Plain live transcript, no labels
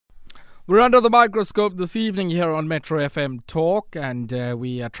We're under the microscope this evening here on Metro FM Talk, and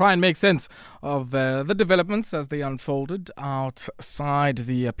we try and make sense of the developments as they unfolded outside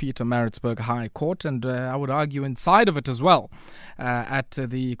the Pietermaritzburg High Court, and I would argue inside of it as well, at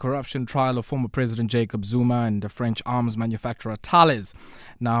the corruption trial of former President Jacob Zuma and the French arms manufacturer Thales.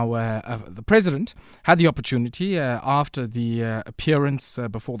 Now, the president had the opportunity after the appearance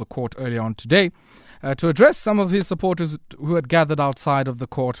before the court earlier on today to address some of his supporters who had gathered outside of the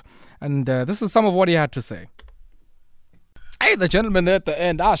court. And this is some of what he had to say. Hey, the gentleman there at the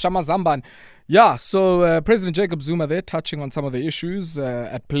end, Shama Zamban. Yeah, so President Jacob Zuma there touching on some of the issues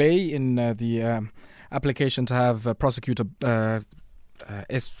at play in the application to have Prosecutor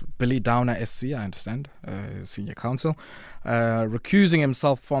Billy Downer SC, I understand, senior counsel, recusing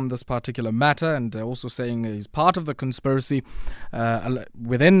himself from this particular matter, and also saying he's part of the conspiracy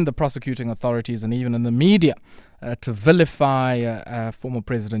within the prosecuting authorities and even in the media to vilify former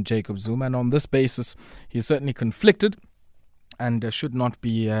President Jacob Zuma. And on this basis, he's certainly conflicted and should not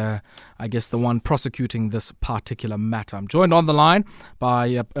be, I guess, the one prosecuting this particular matter. I'm joined on the line by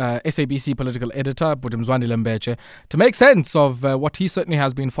SABC Political Editor, Mzwandile Mbeje, to make sense of what he certainly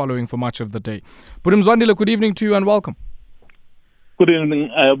has been following for much of the day. Mzwandile, good evening to you and welcome. Good evening,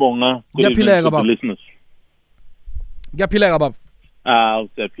 Ayabonga. Good evening to the listeners. Ngiyabonga baba.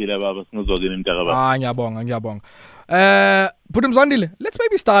 Uyaphila baba, singizokile mntaka. Ngiyabonga. Mzwandile, let's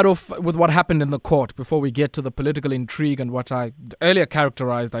maybe start off with what happened in the court before we get to the political intrigue and what I earlier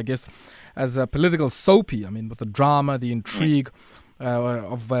characterized, I guess, as a political soapy. I mean, with the drama, the intrigue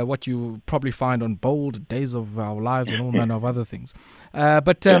of what you probably find on Bold, Days of Our Lives, and all manner of other things.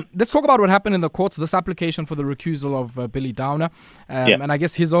 But let's talk about what happened in the courts, this application for the recusal of Billy Downer, and I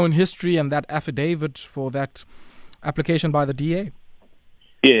guess his own history and that affidavit for that application by the DA.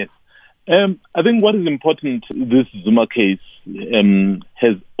 Yes. I think what is important, this Zuma case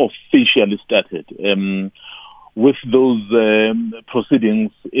has officially started. With those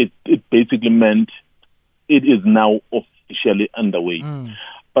proceedings, it basically meant it is now officially underway.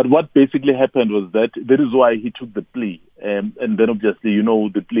 But what basically happened was that is why he took the plea. And then obviously,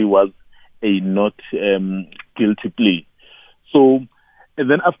 the plea was a not guilty plea. So, and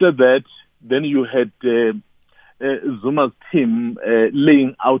then after that, then you had Zuma's team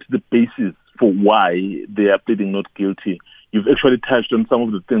laying out the basis for why they are pleading not guilty. You've actually touched on some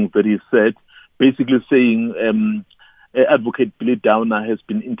of the things that he said, basically saying Advocate Billy Downer has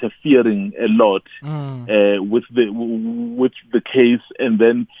been interfering a lot with the case, and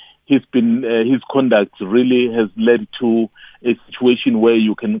then his conduct really has led to a situation where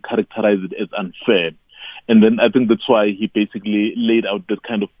you can characterize it as unfair. And then I think that's why he basically laid out that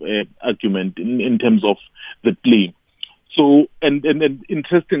kind of argument in terms of the plea. So, and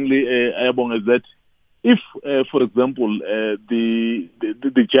interestingly, Ayabong, is that if, for example, the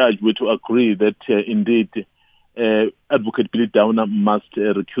judge were to agree that indeed Advocate Billy Downer must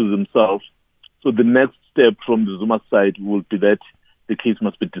recuse himself, so the next step from the Zuma side will be that the case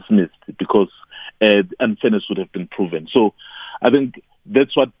must be dismissed because unfairness would have been proven. So I think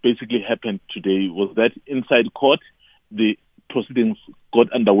that's what basically happened today, was that inside court, the proceedings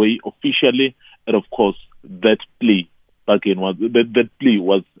got underway officially, and of course, that plea was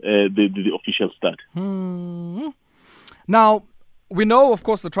the official start. Now, we know, of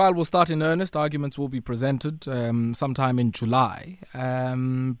course, the trial will start in earnest. Arguments will be presented sometime in July.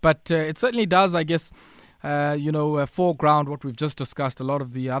 But it certainly does, I guess, foreground what we've just discussed, a lot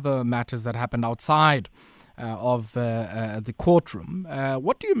of the other matters that happened outside of the courtroom.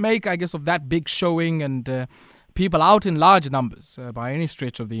 What do you make, I guess, of that big showing and people out in large numbers by any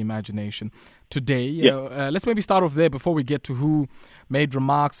stretch of the imagination today? Let's maybe start off there before we get to who made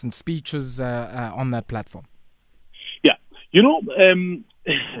remarks and speeches on that platform. Yeah.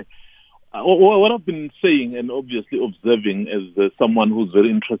 What I've been saying and obviously observing as someone who's very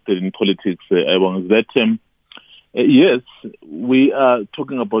interested in politics, is that, yes, we are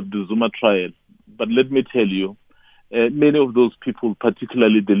talking about the Zuma trial. But let me tell you, many of those people,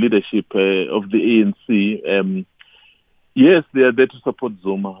 particularly the leadership of the ANC, yes, they are there to support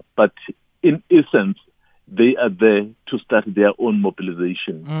Zuma, but in essence, they are there to start their own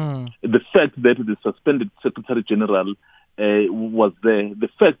mobilization. The fact that the suspended Secretary General was there, the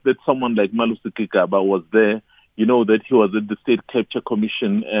fact that someone like Malusi Kigaba was there, that he was at the State Capture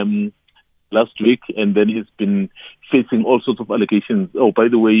Commission last week, and then he's been facing all sorts of allegations. Oh, by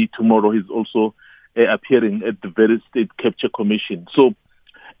the way, tomorrow he's also appearing at the very State Capture Commission. So,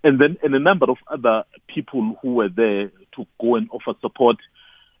 and then a number of other people who were there to go and offer support,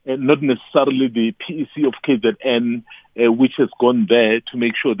 not necessarily the PEC of KZN, which has gone there to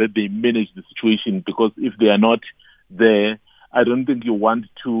make sure that they manage the situation, because if they are not there, I don't think you want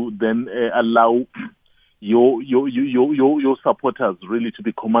to then allow your supporters really to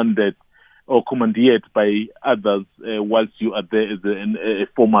be commanded or commandeered by others whilst you are there as a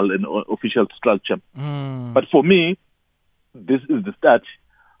formal and official structure. But for me, this is the start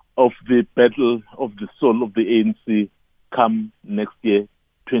of the battle of the soul of the ANC come next year,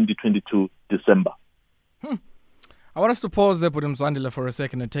 2022, December. I want us to pause there, Mzwandile, for a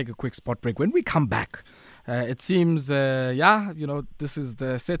second and take a quick spot break. When we come back, it seems, this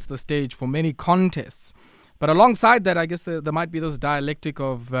sets the stage for many contests. But alongside that, I guess there might be this dialectic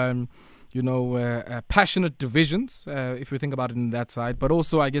of, passionate divisions, if we think about it in that side, but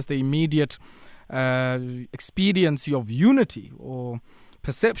also, I guess, the immediate expediency of unity or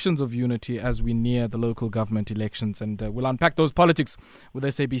perceptions of unity as we near the local government elections. And we'll unpack those politics with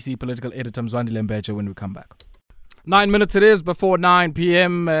SABC Political Editor Mzwandile Mbeje when we come back. 9 minutes it is before 9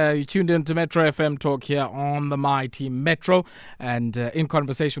 p.m. You tuned in to Metro FM Talk here on the My Team Metro, and in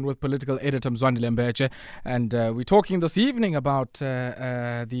conversation with political editor Mzwandile Mbeje. And we're talking this evening about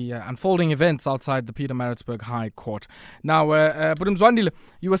the unfolding events outside the Pietermaritzburg High Court. Now, Mzwandile,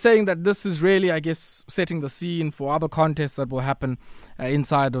 you were saying that this is really, I guess, setting the scene for other contests that will happen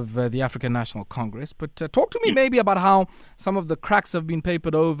inside of the African National Congress. But talk to me maybe about how some of the cracks have been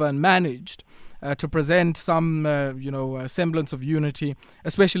papered over and managed to present some, semblance of unity,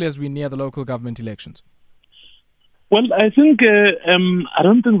 especially as we near the local government elections. Well, I think I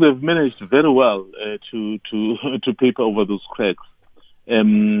don't think they've managed very well to paper over those cracks.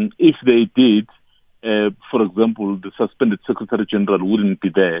 If they did, for example, the suspended Secretary General wouldn't be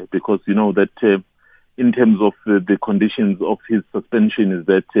there, because you know that in terms of the conditions of his suspension is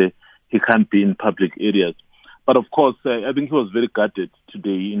that he can't be in public areas. But of course, I think he was very guarded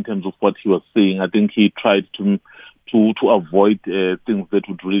today in terms of what he was saying. I think he tried to avoid things that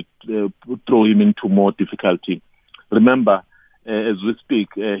would really throw him into more difficulty. Remember, as we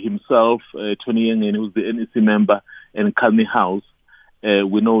speak, himself, Tony Yengen, who's the NEC member, and Kalni House,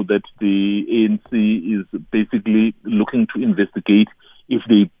 we know that the ANC is basically looking to investigate if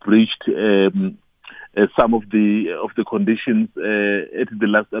they breached some of the conditions at the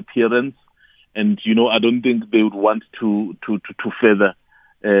last appearance. And, I don't think they would want to further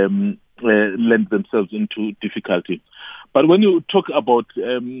lend themselves into difficulty. But when you talk about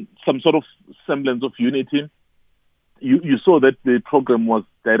some sort of semblance of unity, you saw that the program was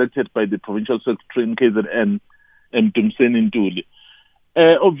directed by the provincial secretary in KZN, and Dumseni Ntuli.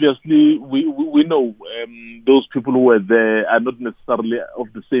 Obviously, we know those people who were there are not necessarily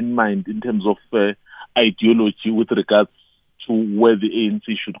of the same mind in terms of ideology with regards to where the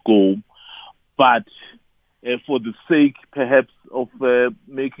ANC should go. But for the sake, perhaps, of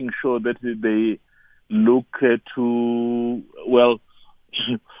making sure that they look to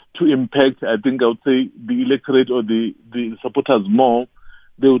impact, I think I would say, the electorate or the supporters more,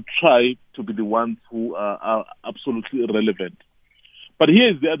 they would try to be the ones who are absolutely irrelevant. But here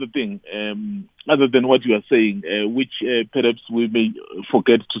is the other thing, other than what you are saying, which perhaps we may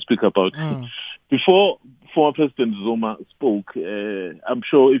forget to speak about. Before former President Zuma spoke, I'm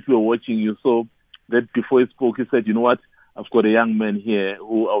sure if you were watching, you saw that before he spoke, he said, you know what, I've got a young man here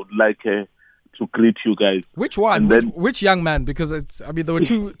who I would like to greet you guys. Which one? Which young man? Because, there were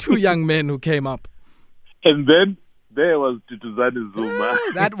two young men who came up. And then there was Duduzane Zuma.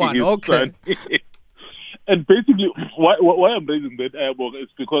 That one, okay. And basically, why I'm raising that is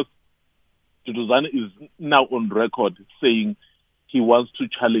because Duduzane is now on record saying he wants to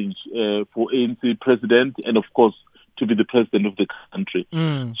challenge for ANC president and, of course, to be the president of the country.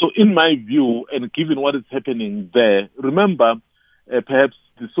 So in my view, and given what is happening there, remember, perhaps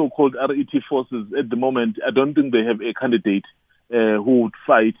the so-called RET forces at the moment, I don't think they have a candidate who would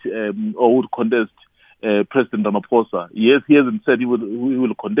fight or would contest President Ramaphosa. Yes, he hasn't said he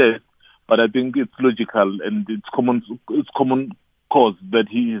will contest, but I think it's logical and it's common cause that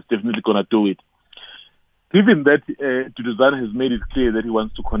he is definitely going to do it. Given that Duduzane has made it clear that he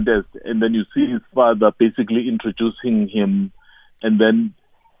wants to contest, and then you see his father basically introducing him, and then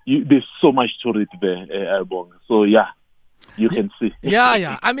there's so much to read there, Albong. So yeah, you can see.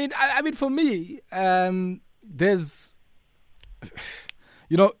 Yeah. I mean, for me, there's,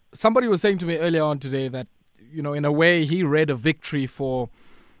 somebody was saying to me earlier on today that, in a way, he read a victory for,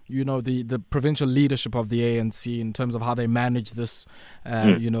 the provincial leadership of the ANC in terms of how they managed this,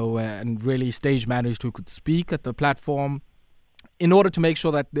 and really stage managed who could speak at the platform in order to make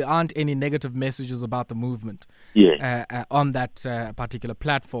sure that there aren't any negative messages about the movement on that particular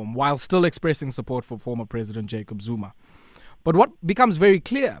platform, while still expressing support for former President Jacob Zuma. But what becomes very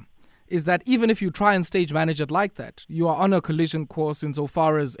clear is that even if you try and stage manage it like that, you are on a collision course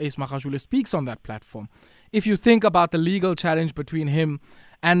insofar as Ace Magashule speaks on that platform. if you think about the legal challenge between him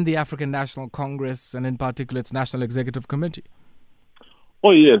and the African National Congress, and in particular its National Executive Committee?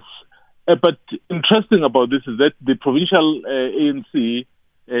 Oh, yes. But interesting about this is that the provincial ANC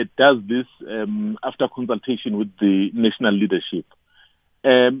does this after consultation with the national leadership.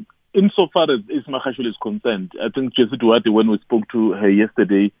 Insofar as Isma Khashoggi is concerned, I think Jessie Duarte, when we spoke to her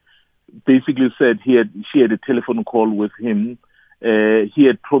yesterday, basically said she had a telephone call with him. He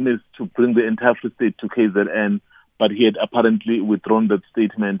had promised to bring the entire Free State to KZN, but he had apparently withdrawn that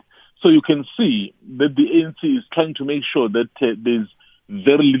statement. So you can see that the ANC is trying to make sure that there's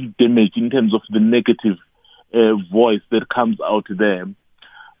very little damage in terms of the negative voice that comes out there.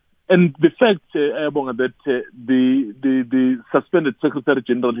 And the fact, that the suspended Secretary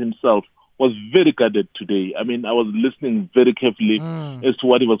General himself was very guarded today. I mean, I was listening very carefully as to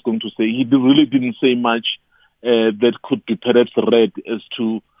what he was going to say. He really didn't say much that could be perhaps read as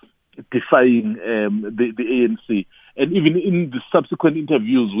to defying the ANC. And even in the subsequent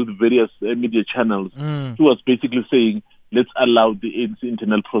interviews with various media channels, he was basically saying, let's allow the ANC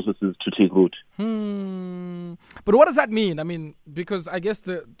internal processes to take root. But what does that mean? I mean, because I guess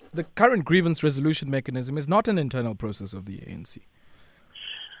the current grievance resolution mechanism is not an internal process of the ANC.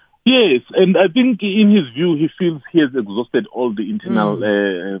 Yes, and I think in his view, he feels he has exhausted all the internal,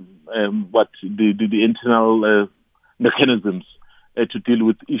 the internal mechanisms to deal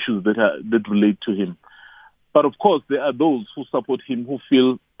with issues that relate to him. But of course, there are those who support him who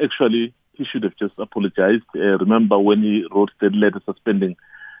feel actually he should have just apologized. Remember when he wrote that letter suspending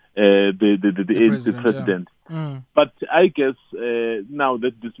the president. Yeah. But I guess now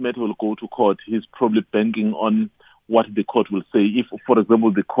that this matter will go to court, he's probably banking on what the court will say. If, for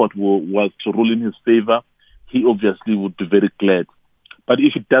example, the court was to rule in his favor, he obviously would be very glad. But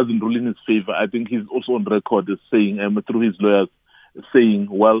if it doesn't rule in his favor, I think he's also on record as saying, through his lawyers, saying,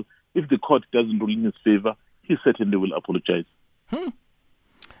 well, if the court doesn't rule in his favor, he certainly will apologize.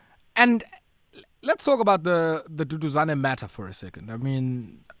 And let's talk about the Duduzane matter for a second. I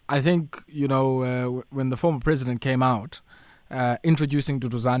mean, I think, when the former president came out, introducing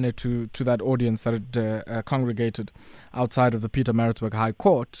Duduzane to that audience that had congregated outside of the Pietermaritzburg High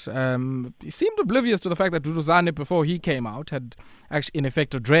Court, he seemed oblivious to the fact that Duduzane, before he came out, had actually in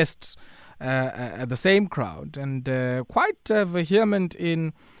effect addressed the same crowd and quite vehement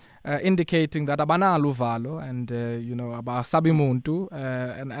in indicating that abanalo uvalo and abasabi muntu,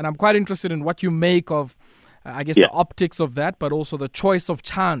 and I'm quite interested in what you make of the optics of that, but also the choice of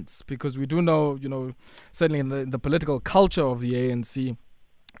chance, because we do know, certainly in the political culture of the ANC,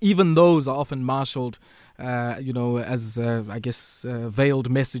 even those are often marshaled, as veiled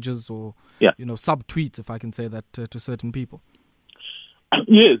messages or sub-tweets, if I can say that, to certain people.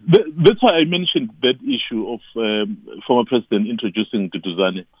 Yes, that's why I mentioned that issue of former president introducing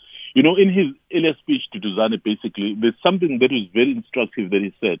Duduzane. In his earlier speech, Duduzane, basically, there's something that is very instructive that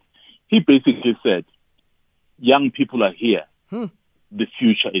he said. He basically said, young people are here. The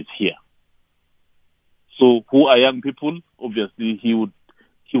future is here. So who are young people? Obviously, he would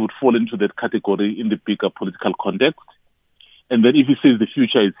fall into that category in the bigger political context. And then if he says the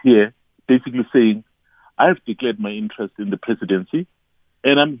future is here, basically saying, I have declared my interest in the presidency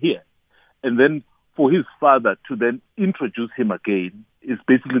and I'm here. And then for his father to then introduce him again is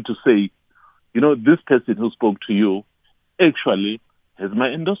basically to say, this person who spoke to you actually has my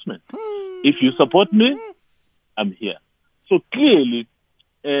endorsement. If you support me, I'm here. So clearly,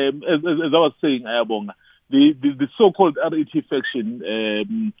 as I was saying, Ayabonga, the so-called RET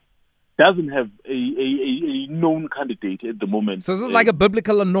faction doesn't have a known candidate at the moment. So this is like a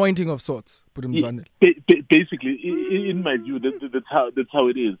biblical anointing of sorts. Basically, in my view, that's how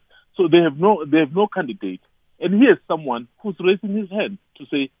it is. So they have no candidate, and here's someone who's raising his hand to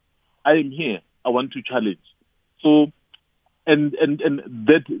say, "I am here. I want to challenge." So, and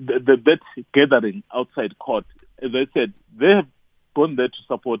that gathering outside court, as I said, they have gone there to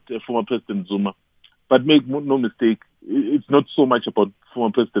support former President Zuma. But make no mistake, it's not so much about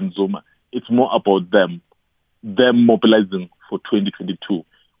former President Zuma. It's more about them mobilizing for 2022.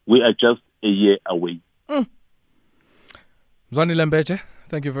 We are just a year away. Mzwandile Mbeje,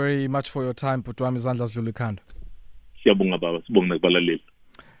 thank you very much for your time. Mzwandile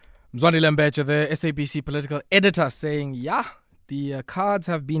Mbeje, the SABC Political Editor, saying, the cards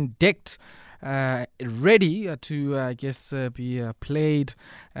have been decked, ready to, be played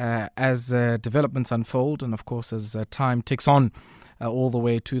as developments unfold, and of course as time ticks on all the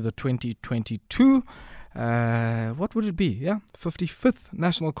way to the 2022 what would it be? Yeah, 55th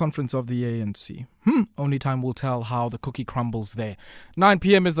National Conference of the ANC. Only time will tell how the cookie crumbles there. 9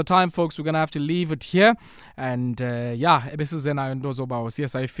 p.m. is the time, folks. We're going to have to leave it here. And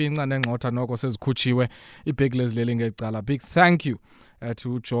big thank you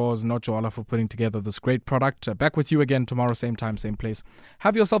to Jaws, not Joala, for putting together this great product. Back with you again tomorrow, same time, same place.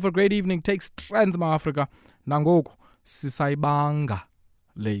 Have yourself a great evening. Take strength, Ma Africa. Nangoku, sisaibanga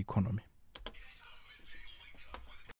le economy.